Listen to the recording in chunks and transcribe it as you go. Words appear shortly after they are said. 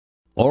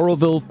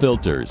Orival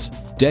filters,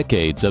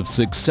 decades of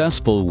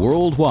successful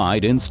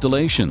worldwide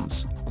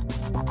installations.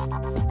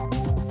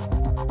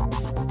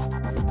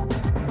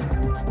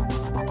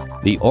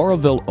 The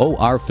Orival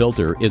OR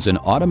filter is an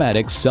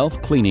automatic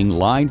self-cleaning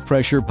line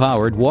pressure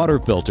powered water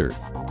filter.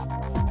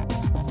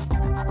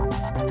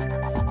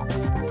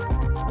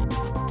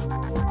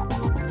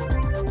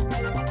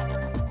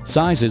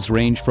 Sizes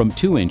range from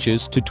 2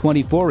 inches to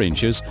 24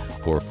 inches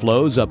for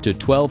flows up to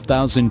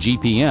 12,000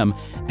 GPM,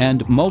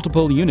 and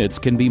multiple units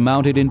can be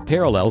mounted in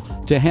parallel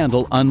to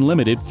handle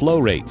unlimited flow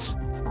rates.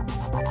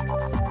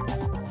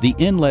 The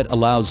inlet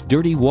allows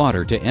dirty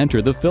water to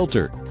enter the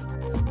filter.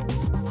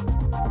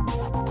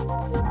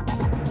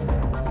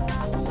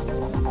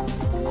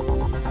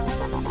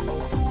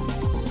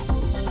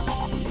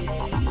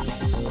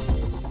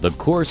 The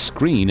core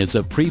screen is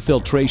a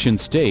pre-filtration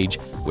stage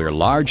where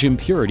large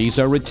impurities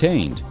are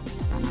retained.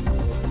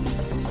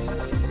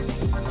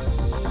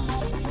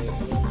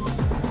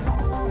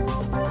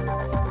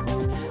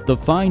 The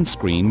fine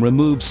screen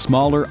removes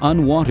smaller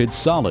unwanted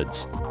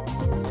solids.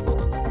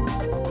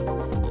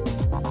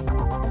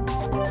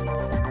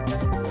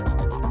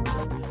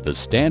 The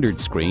standard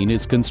screen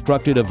is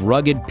constructed of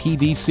rugged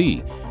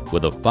PVC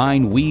with a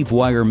fine weave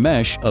wire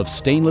mesh of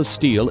stainless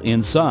steel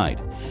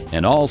inside.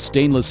 An all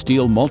stainless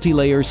steel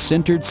multi-layer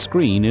sintered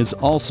screen is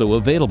also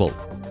available.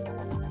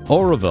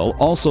 Orival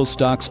also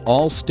stocks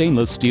all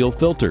stainless steel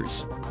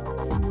filters.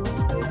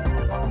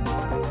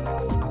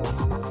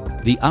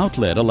 The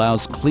outlet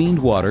allows cleaned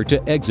water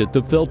to exit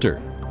the filter.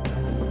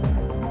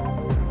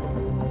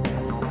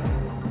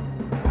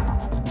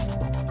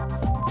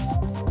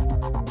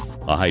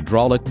 A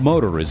hydraulic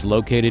motor is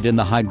located in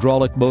the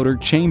hydraulic motor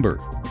chamber.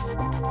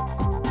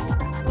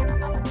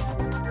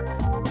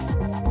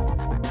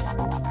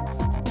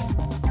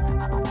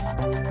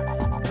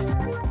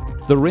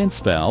 The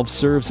rinse valve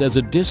serves as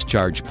a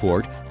discharge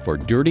port for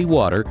dirty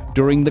water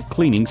during the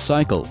cleaning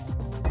cycle.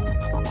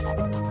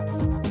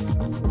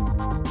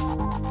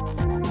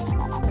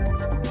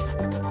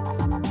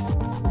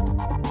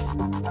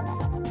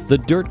 The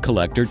dirt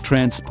collector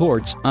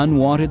transports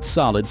unwanted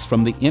solids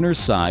from the inner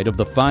side of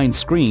the fine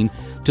screen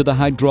to the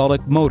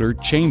hydraulic motor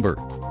chamber.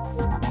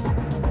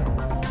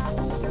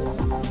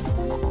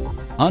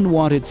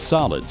 Unwanted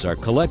solids are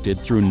collected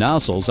through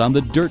nozzles on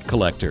the dirt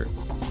collector.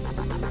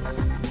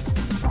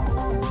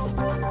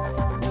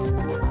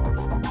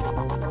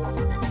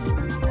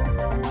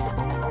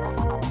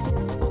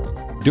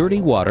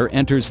 Dirty water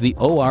enters the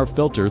OR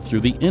filter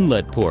through the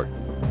inlet port.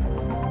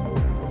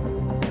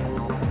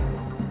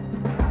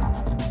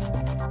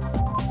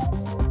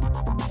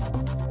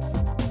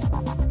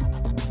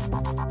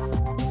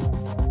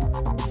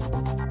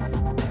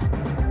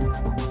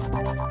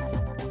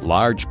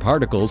 Large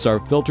particles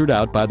are filtered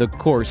out by the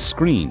coarse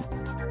screen.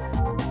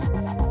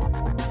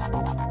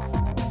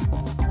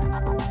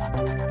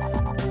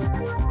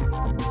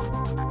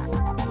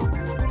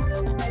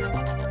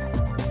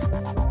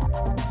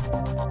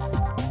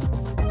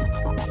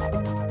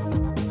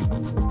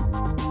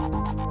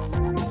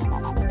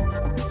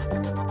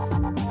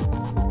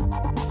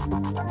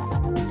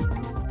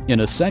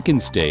 In a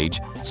second stage,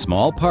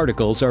 small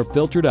particles are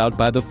filtered out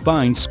by the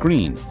fine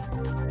screen.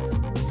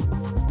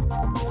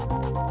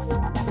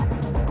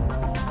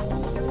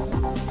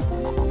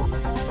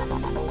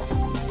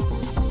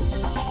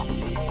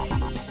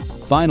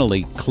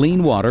 Finally,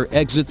 clean water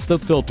exits the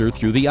filter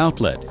through the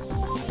outlet.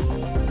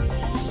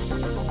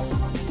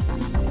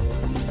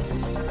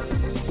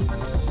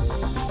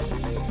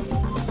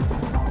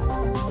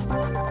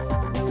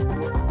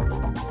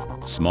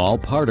 Small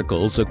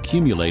particles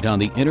accumulate on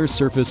the inner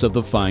surface of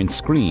the fine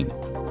screen.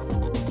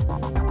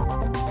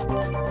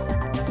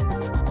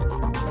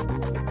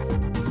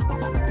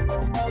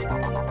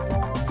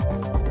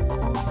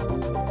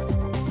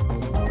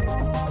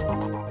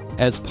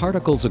 As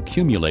particles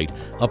accumulate,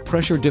 a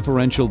pressure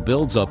differential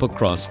builds up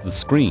across the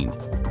screen.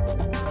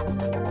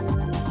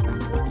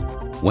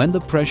 When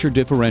the pressure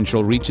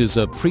differential reaches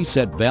a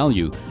preset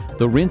value,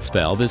 the rinse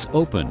valve is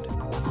opened.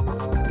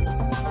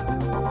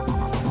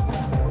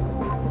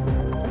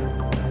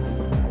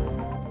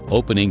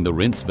 Opening the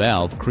rinse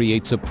valve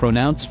creates a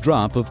pronounced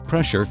drop of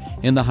pressure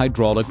in the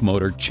hydraulic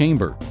motor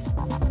chamber.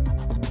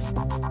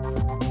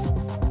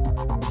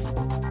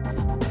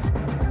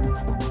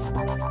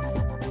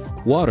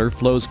 Water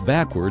flows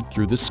backward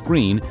through the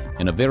screen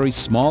in a very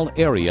small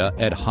area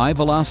at high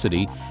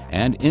velocity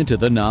and into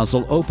the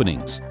nozzle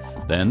openings,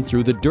 then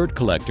through the dirt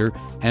collector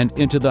and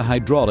into the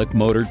hydraulic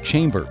motor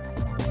chamber.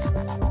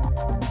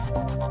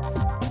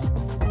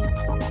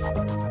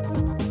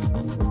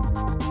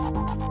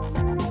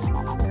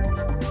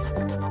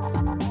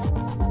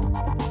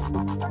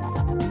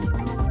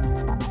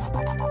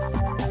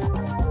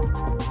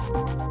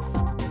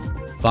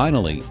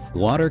 Finally,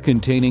 water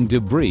containing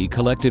debris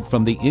collected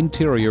from the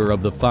interior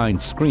of the fine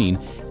screen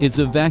is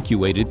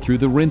evacuated through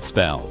the rinse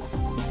valve.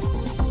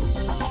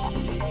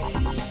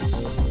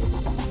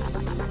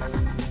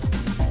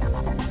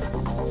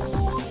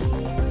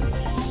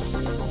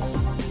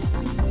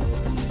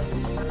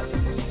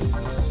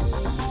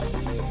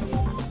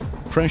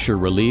 pressure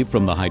relieved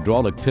from the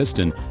hydraulic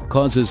piston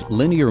causes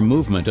linear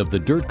movement of the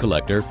dirt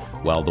collector,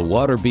 while the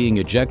water being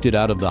ejected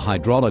out of the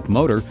hydraulic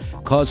motor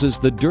causes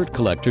the dirt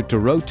collector to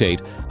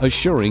rotate,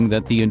 assuring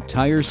that the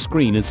entire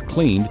screen is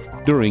cleaned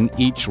during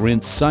each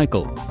rinse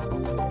cycle.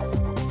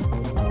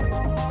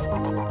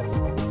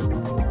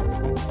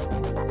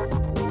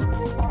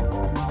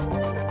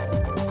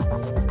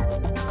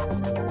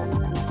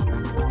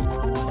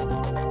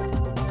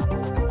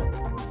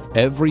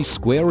 Every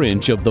square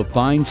inch of the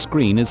fine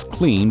screen is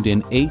cleaned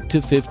in 8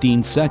 to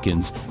 15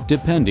 seconds,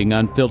 depending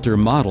on filter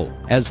model.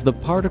 As the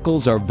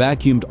particles are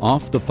vacuumed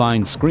off the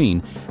fine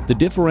screen, the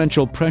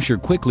differential pressure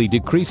quickly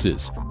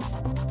decreases.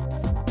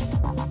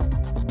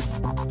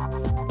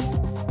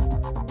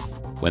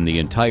 When the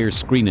entire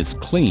screen is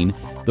clean,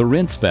 the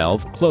rinse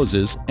valve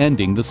closes,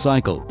 ending the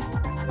cycle.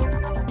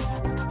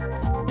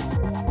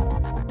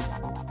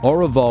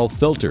 Orival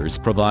filters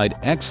provide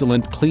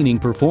excellent cleaning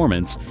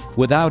performance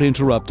without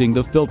interrupting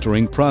the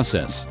filtering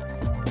process.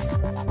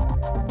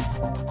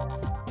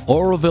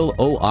 Orival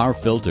OR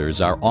filters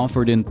are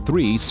offered in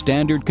 3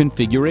 standard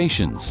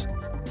configurations.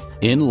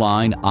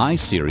 Inline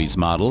I-Series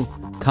model,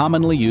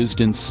 commonly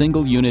used in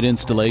single-unit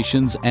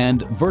installations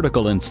and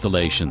vertical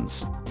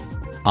installations.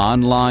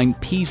 Online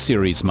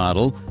P-Series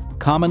model,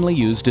 commonly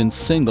used in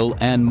single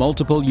and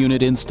multiple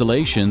unit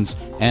installations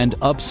and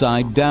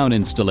upside-down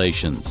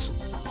installations.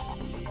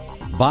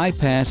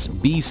 Bypass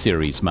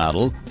B-Series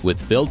model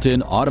with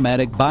built-in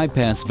automatic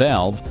bypass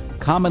valve,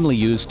 commonly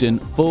used in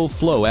full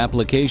flow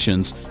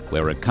applications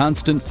where a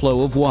constant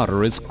flow of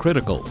water is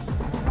critical.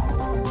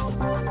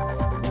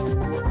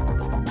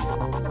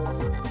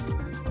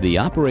 The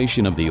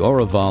operation of the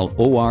Orival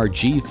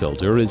ORG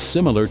filter is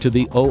similar to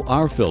the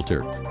OR filter.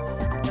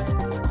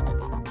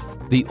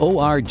 The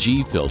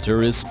ORG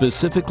filter is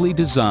specifically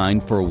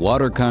designed for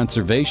water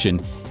conservation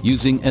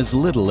using as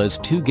little as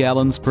 2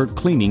 gallons per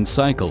cleaning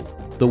cycle.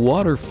 The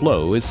water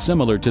flow is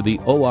similar to the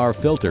OR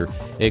filter,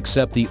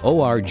 except the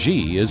ORG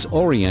is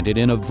oriented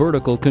in a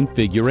vertical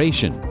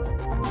configuration.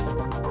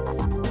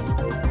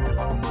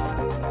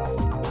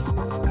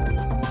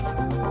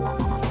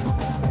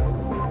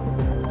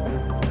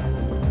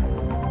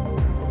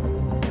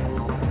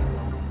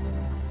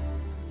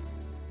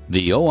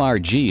 The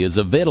ORG is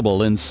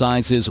available in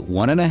sizes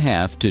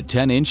 1.5 to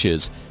 10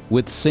 inches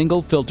with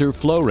single filter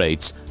flow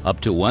rates up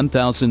to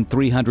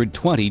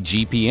 1,320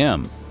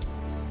 GPM.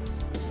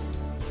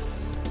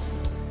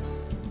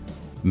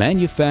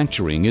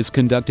 Manufacturing is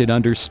conducted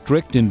under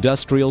strict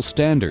industrial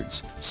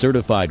standards.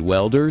 Certified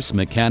welders,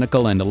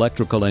 mechanical and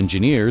electrical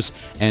engineers,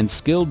 and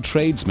skilled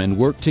tradesmen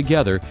work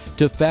together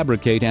to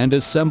fabricate and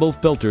assemble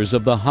filters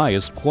of the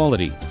highest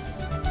quality.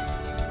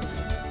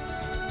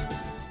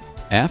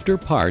 After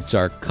parts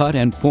are cut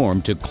and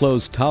formed to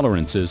close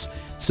tolerances,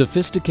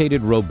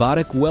 sophisticated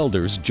robotic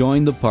welders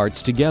join the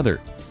parts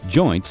together.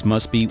 Joints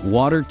must be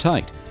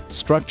watertight,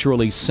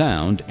 structurally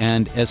sound,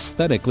 and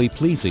aesthetically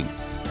pleasing.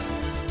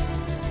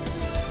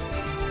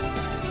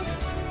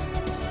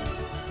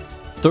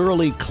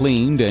 Thoroughly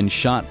cleaned and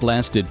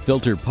shot-blasted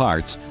filter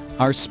parts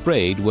are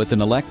sprayed with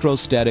an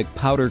electrostatic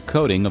powder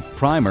coating of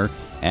primer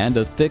and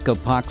a thick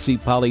epoxy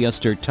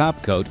polyester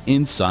top coat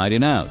inside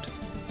and out.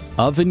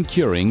 Oven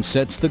curing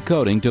sets the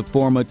coating to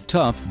form a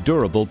tough,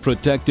 durable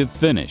protective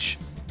finish.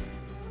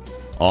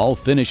 All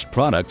finished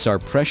products are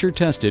pressure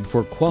tested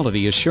for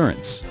quality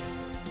assurance.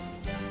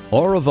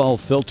 Orival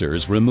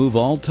filters remove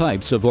all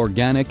types of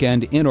organic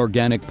and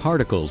inorganic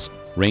particles,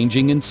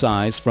 ranging in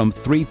size from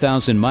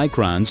 3,000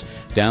 microns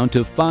down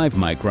to 5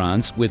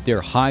 microns with their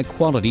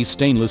high-quality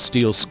stainless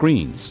steel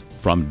screens.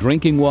 From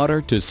drinking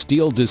water to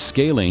steel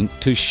descaling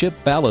to ship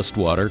ballast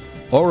water,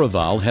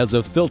 Orival has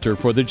a filter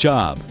for the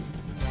job.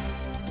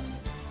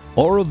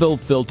 Orival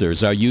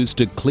filters are used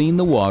to clean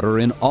the water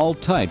in all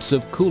types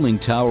of cooling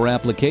tower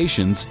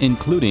applications,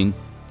 including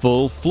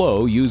full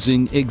flow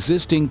using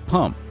existing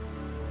pump,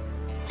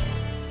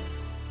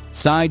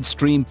 side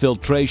stream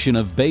filtration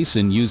of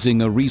basin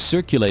using a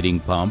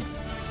recirculating pump,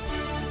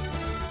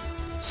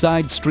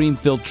 side stream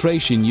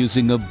filtration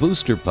using a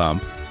booster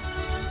pump,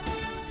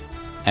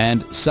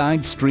 and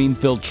side stream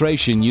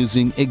filtration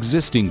using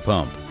existing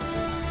pump.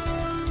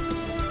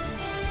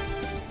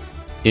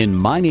 In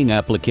mining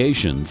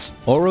applications,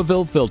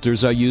 Orival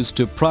filters are used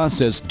to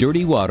process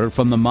dirty water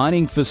from the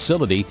mining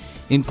facility,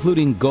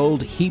 including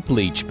gold heap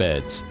leach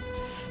beds.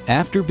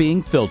 After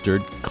being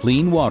filtered,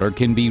 clean water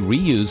can be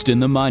reused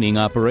in the mining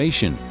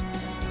operation.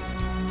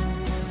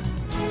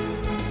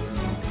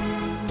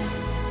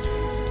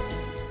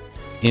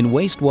 In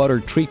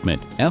wastewater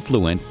treatment,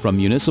 effluent from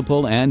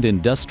municipal and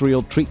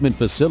industrial treatment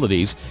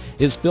facilities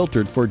is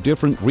filtered for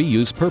different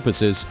reuse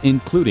purposes,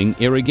 including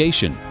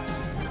irrigation.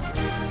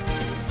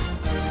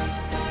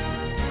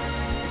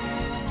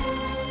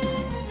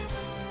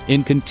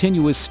 In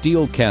continuous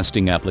steel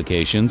casting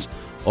applications,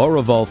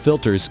 Orival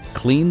filters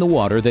clean the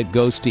water that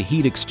goes to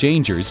heat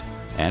exchangers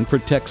and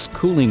protects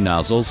cooling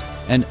nozzles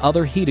and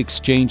other heat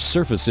exchange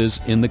surfaces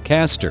in the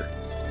caster.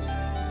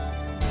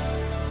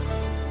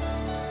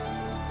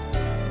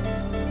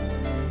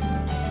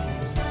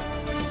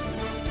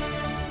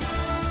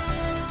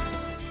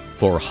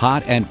 For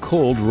hot and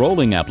cold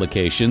rolling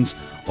applications,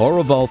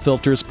 Orival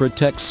filters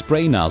protect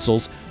spray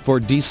nozzles for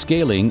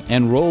descaling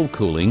and roll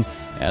cooling,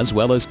 as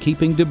well as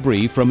keeping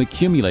debris from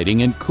accumulating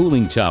in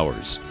cooling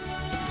towers.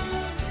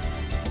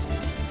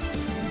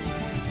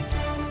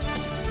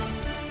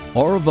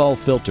 Orival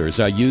filters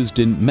are used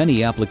in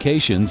many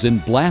applications in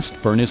blast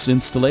furnace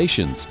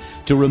installations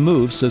to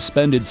remove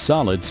suspended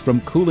solids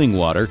from cooling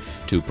water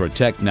to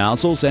protect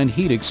nozzles and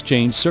heat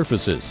exchange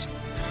surfaces.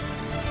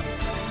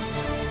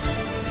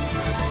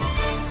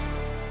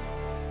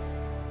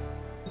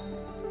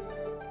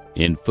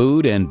 In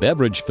food and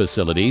beverage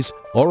facilities,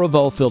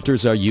 Orival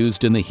filters are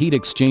used in the heat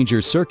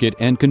exchanger circuit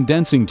and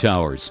condensing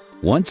towers.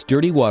 Once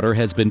dirty water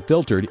has been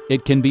filtered,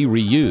 it can be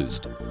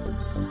reused.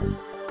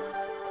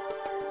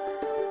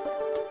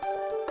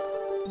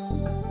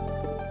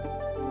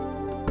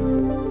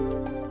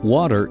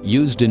 Water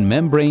used in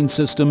membrane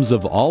systems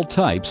of all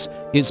types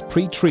is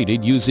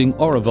pre-treated using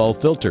Orival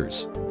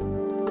filters.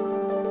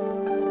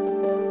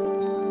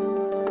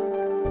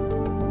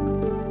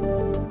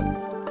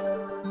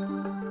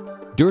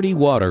 Dirty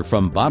water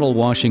from bottle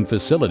washing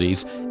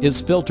facilities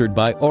is filtered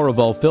by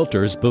Orival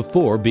filters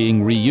before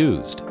being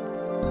reused.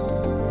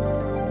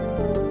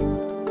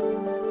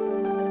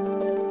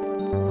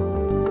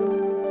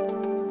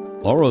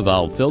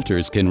 Orival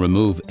filters can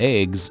remove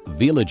eggs,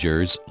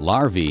 veligers,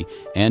 larvae,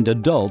 and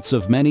adults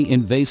of many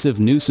invasive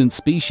nuisance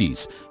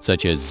species,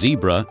 such as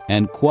zebra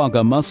and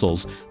quagga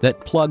mussels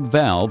that plug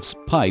valves,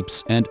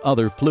 pipes, and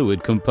other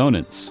fluid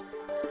components.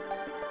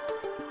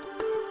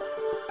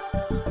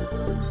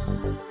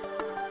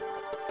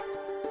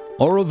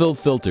 Orival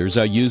filters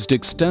are used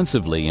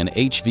extensively in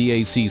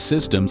HVAC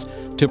systems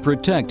to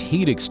protect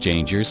heat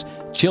exchangers,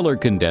 chiller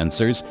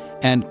condensers,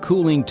 and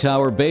cooling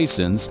tower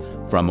basins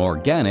from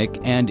organic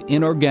and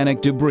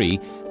inorganic debris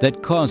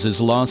that causes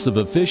loss of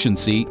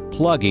efficiency,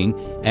 plugging,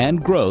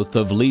 and growth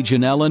of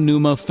Legionella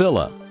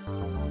pneumophila.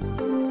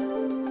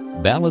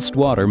 Ballast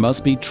water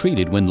must be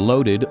treated when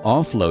loaded,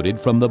 offloaded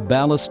from the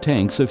ballast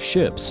tanks of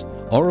ships.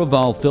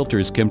 Orival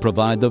filters can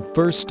provide the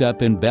first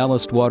step in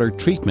ballast water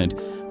treatment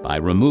by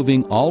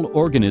removing all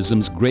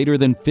organisms greater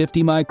than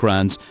 50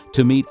 microns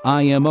to meet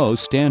IMO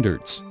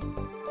standards.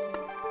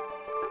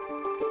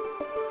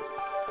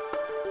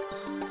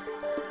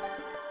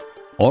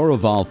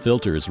 Orival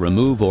filters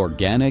remove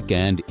organic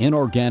and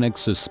inorganic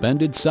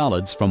suspended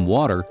solids from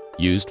water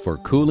used for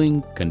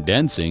cooling,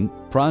 condensing,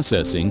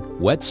 processing,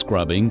 wet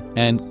scrubbing,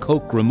 and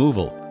coke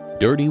removal.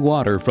 Dirty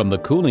water from the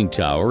cooling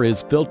tower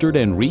is filtered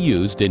and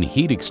reused in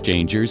heat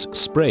exchangers,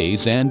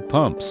 sprays, and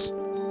pumps.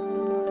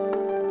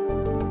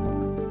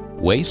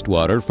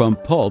 Wastewater from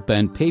pulp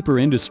and paper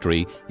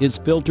industry is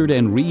filtered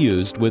and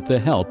reused with the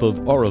help of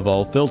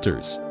Orival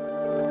filters.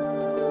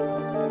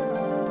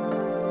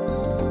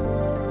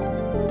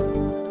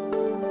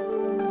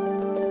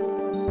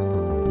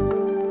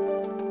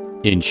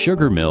 In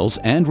sugar mills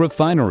and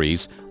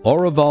refineries,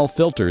 Orival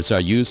filters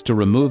are used to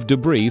remove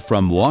debris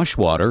from wash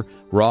water,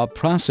 raw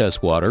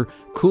process water,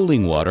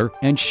 cooling water,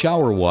 and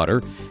shower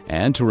water,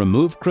 and to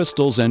remove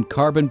crystals and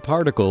carbon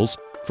particles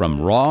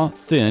from raw,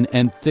 thin,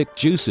 and thick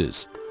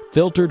juices.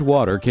 Filtered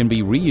water can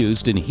be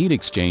reused in heat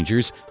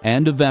exchangers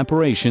and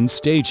evaporation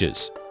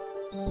stages.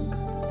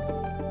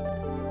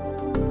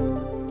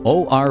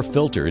 OR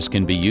filters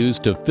can be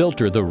used to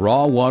filter the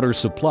raw water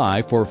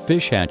supply for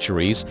fish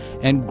hatcheries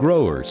and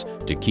growers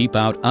to keep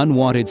out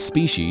unwanted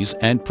species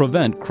and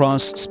prevent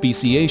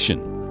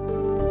cross-speciation.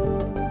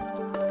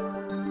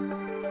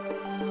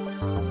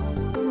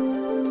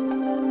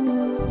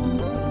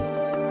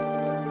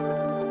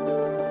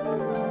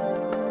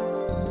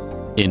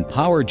 In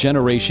power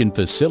generation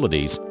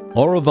facilities,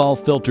 Orival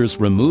filters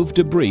remove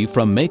debris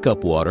from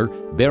makeup water,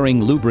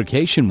 bearing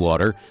lubrication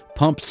water,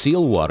 pump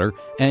seal water,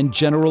 and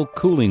general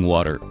cooling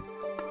water.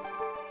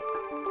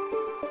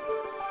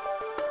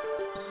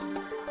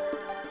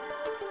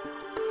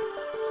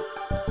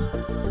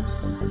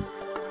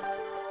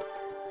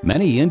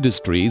 Many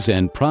industries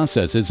and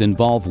processes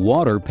involve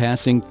water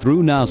passing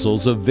through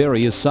nozzles of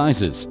various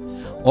sizes.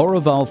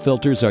 Orival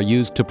filters are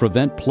used to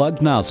prevent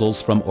plugged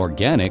nozzles from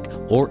organic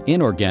or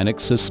inorganic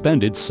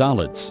suspended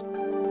solids.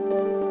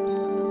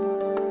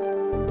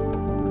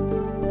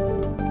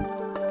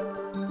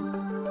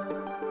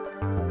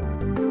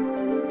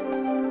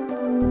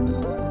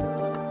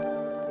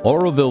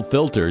 Orival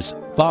filters,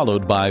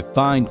 followed by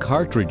fine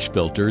cartridge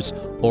filters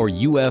or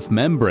UF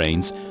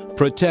membranes,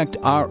 protect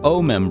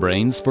RO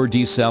membranes for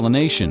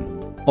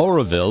desalination.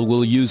 Orival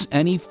will use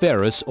any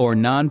ferrous or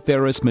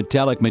non-ferrous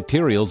metallic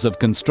materials of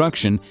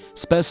construction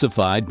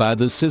specified by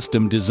the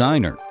system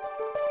designer.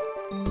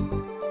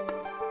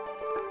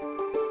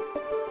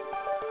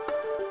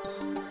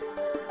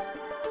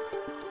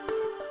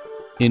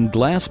 In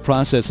glass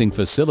processing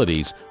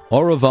facilities,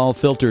 Orival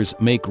filters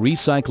make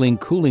recycling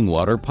cooling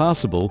water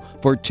possible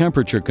for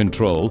temperature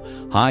control,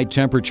 high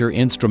temperature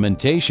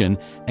instrumentation,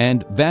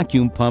 and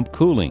vacuum pump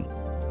cooling.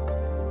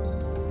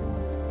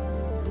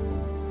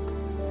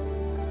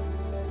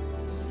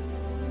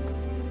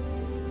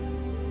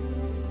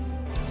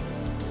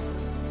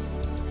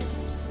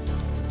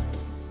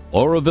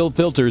 Orival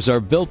filters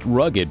are built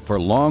rugged for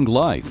long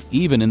life,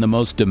 even in the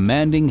most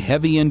demanding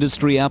heavy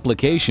industry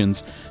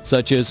applications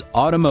such as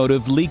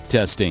automotive leak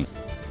testing.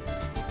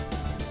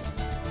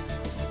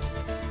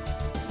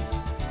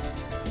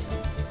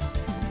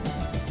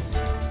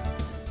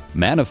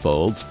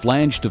 Manifolds,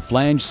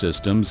 flange-to-flange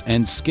systems,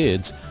 and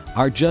skids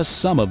are just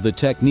some of the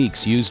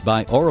techniques used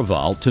by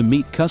Orival to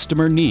meet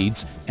customer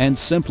needs and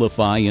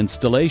simplify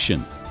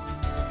installation.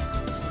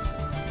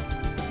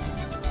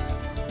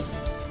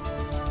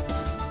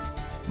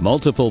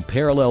 Multiple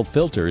parallel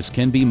filters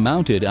can be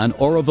mounted on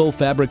Orival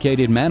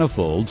fabricated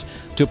manifolds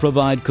to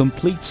provide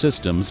complete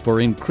systems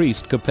for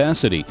increased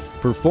capacity,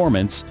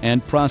 performance,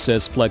 and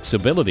process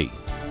flexibility.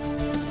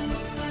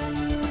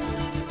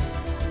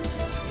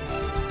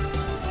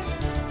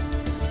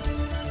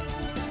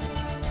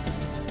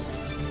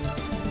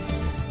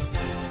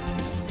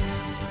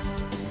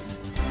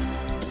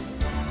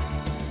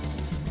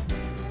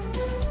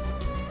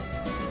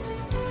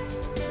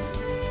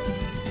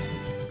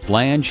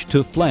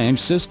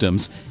 Flange-to-flange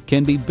systems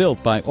can be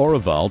built by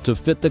Orival to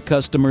fit the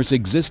customer's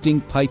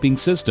existing piping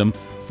system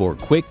for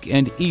quick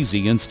and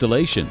easy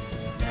installation.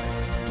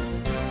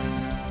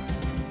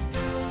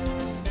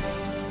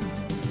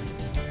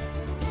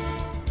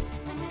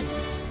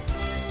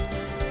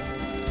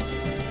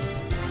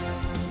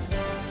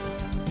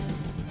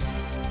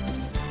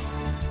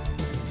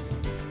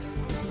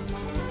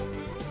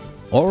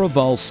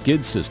 Orival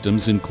skid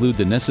systems include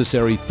the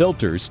necessary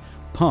filters,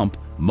 pump,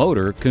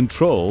 motor,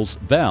 controls,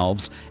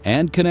 valves,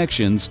 and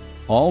connections,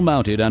 all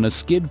mounted on a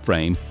skid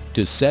frame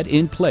to set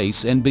in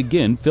place and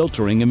begin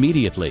filtering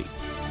immediately.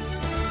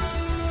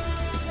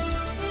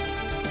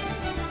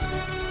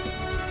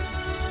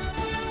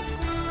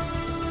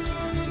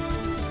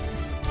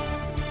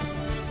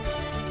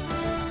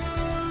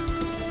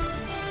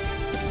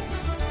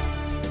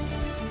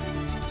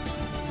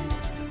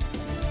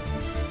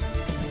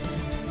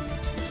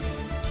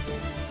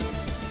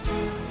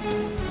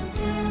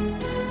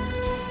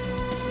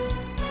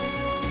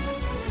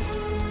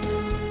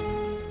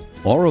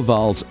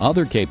 Orival's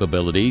other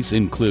capabilities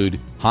include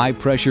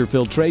high-pressure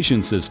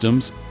filtration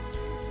systems,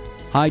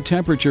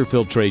 high-temperature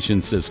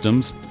filtration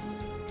systems,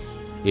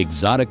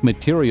 exotic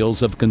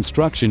materials of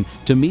construction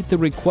to meet the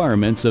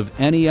requirements of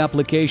any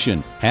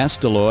application,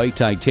 Hastelloy,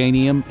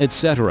 titanium,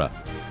 etc.,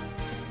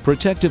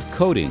 protective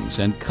coatings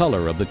and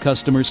color of the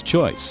customer's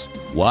choice,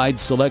 wide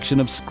selection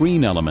of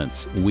screen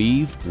elements,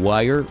 weave,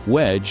 wire,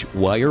 wedge,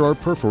 wire or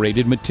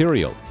perforated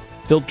material,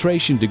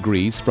 filtration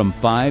degrees from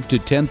 5 to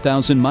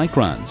 10,000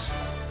 microns,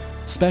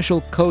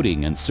 special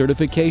coating and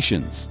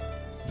certifications,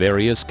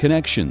 various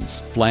connections,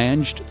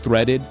 flanged,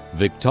 threaded,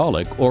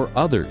 Victaulic or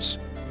others,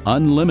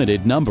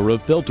 unlimited number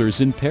of filters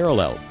in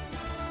parallel,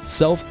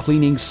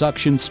 self-cleaning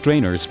suction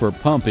strainers for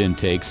pump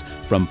intakes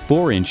from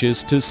 4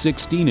 inches to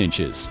 16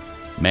 inches,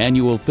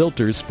 manual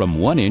filters from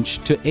 1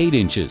 inch to 8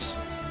 inches,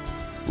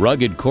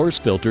 rugged coarse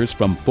filters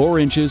from 4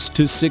 inches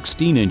to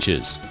 16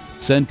 inches,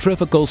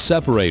 centrifugal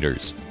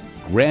separators,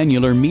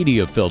 granular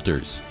media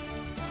filters.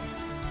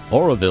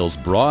 Orival's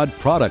broad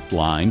product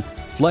line,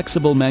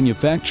 flexible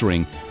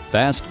manufacturing,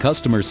 fast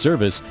customer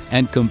service,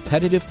 and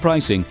competitive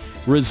pricing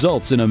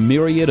results in a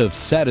myriad of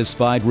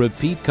satisfied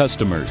repeat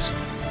customers.